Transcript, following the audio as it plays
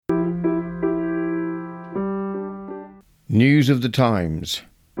News of the Times.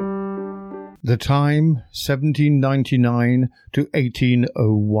 The time, 1799 to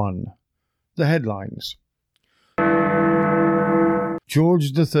 1801. The headlines.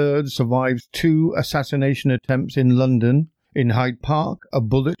 George III survives 2 assassination attempts in London. In Hyde Park, a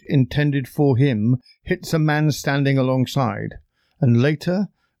bullet intended for him hits a man standing alongside. And later,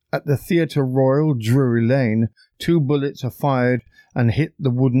 at the Theatre Royal, Drury Lane, 2 bullets are fired and hit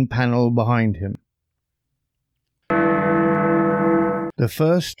the wooden panel behind him. The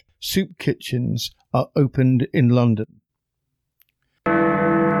first soup kitchens are opened in London.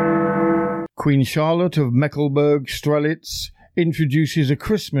 Queen Charlotte of Mecklenburg-Strelitz introduces a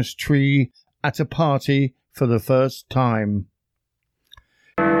Christmas tree at a party for the first time.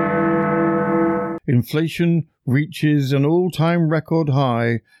 Inflation reaches an all-time record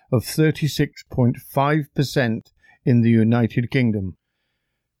high of 36.5% in the United Kingdom.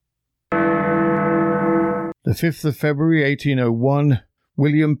 The 5th of February 1801,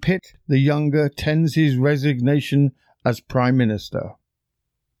 William Pitt the Younger tends his resignation as Prime Minister.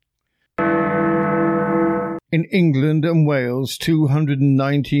 In England and Wales,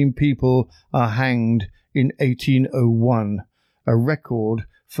 219 people are hanged in 1801, a record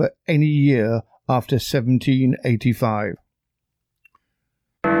for any year after 1785.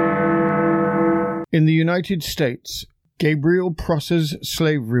 In the United States, Gabriel Prosser's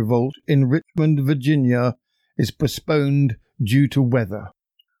slave revolt in Richmond, Virginia, is postponed due to weather.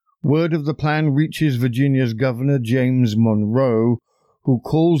 Word of the plan reaches Virginia's Governor James Monroe, who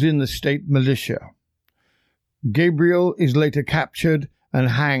calls in the state militia. Gabriel is later captured and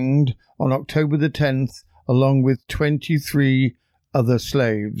hanged on October the 10th, along with 23 other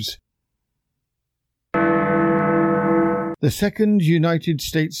slaves. The second United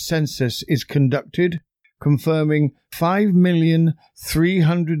States Census is conducted, confirming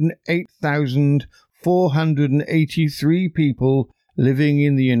 5,308,483 people living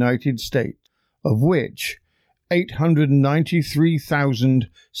in the United States, of which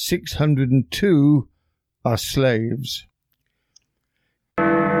 893,602 are slaves.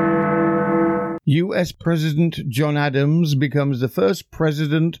 U.S. President John Adams becomes the first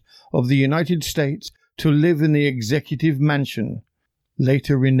president of the United States to live in the Executive Mansion,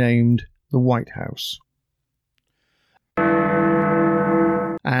 later renamed the White House.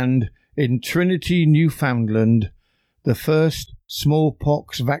 And in Trinity, Newfoundland, the first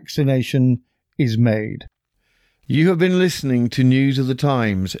smallpox vaccination is made. You have been listening to News of the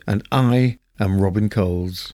Times, and I am Robin Coles.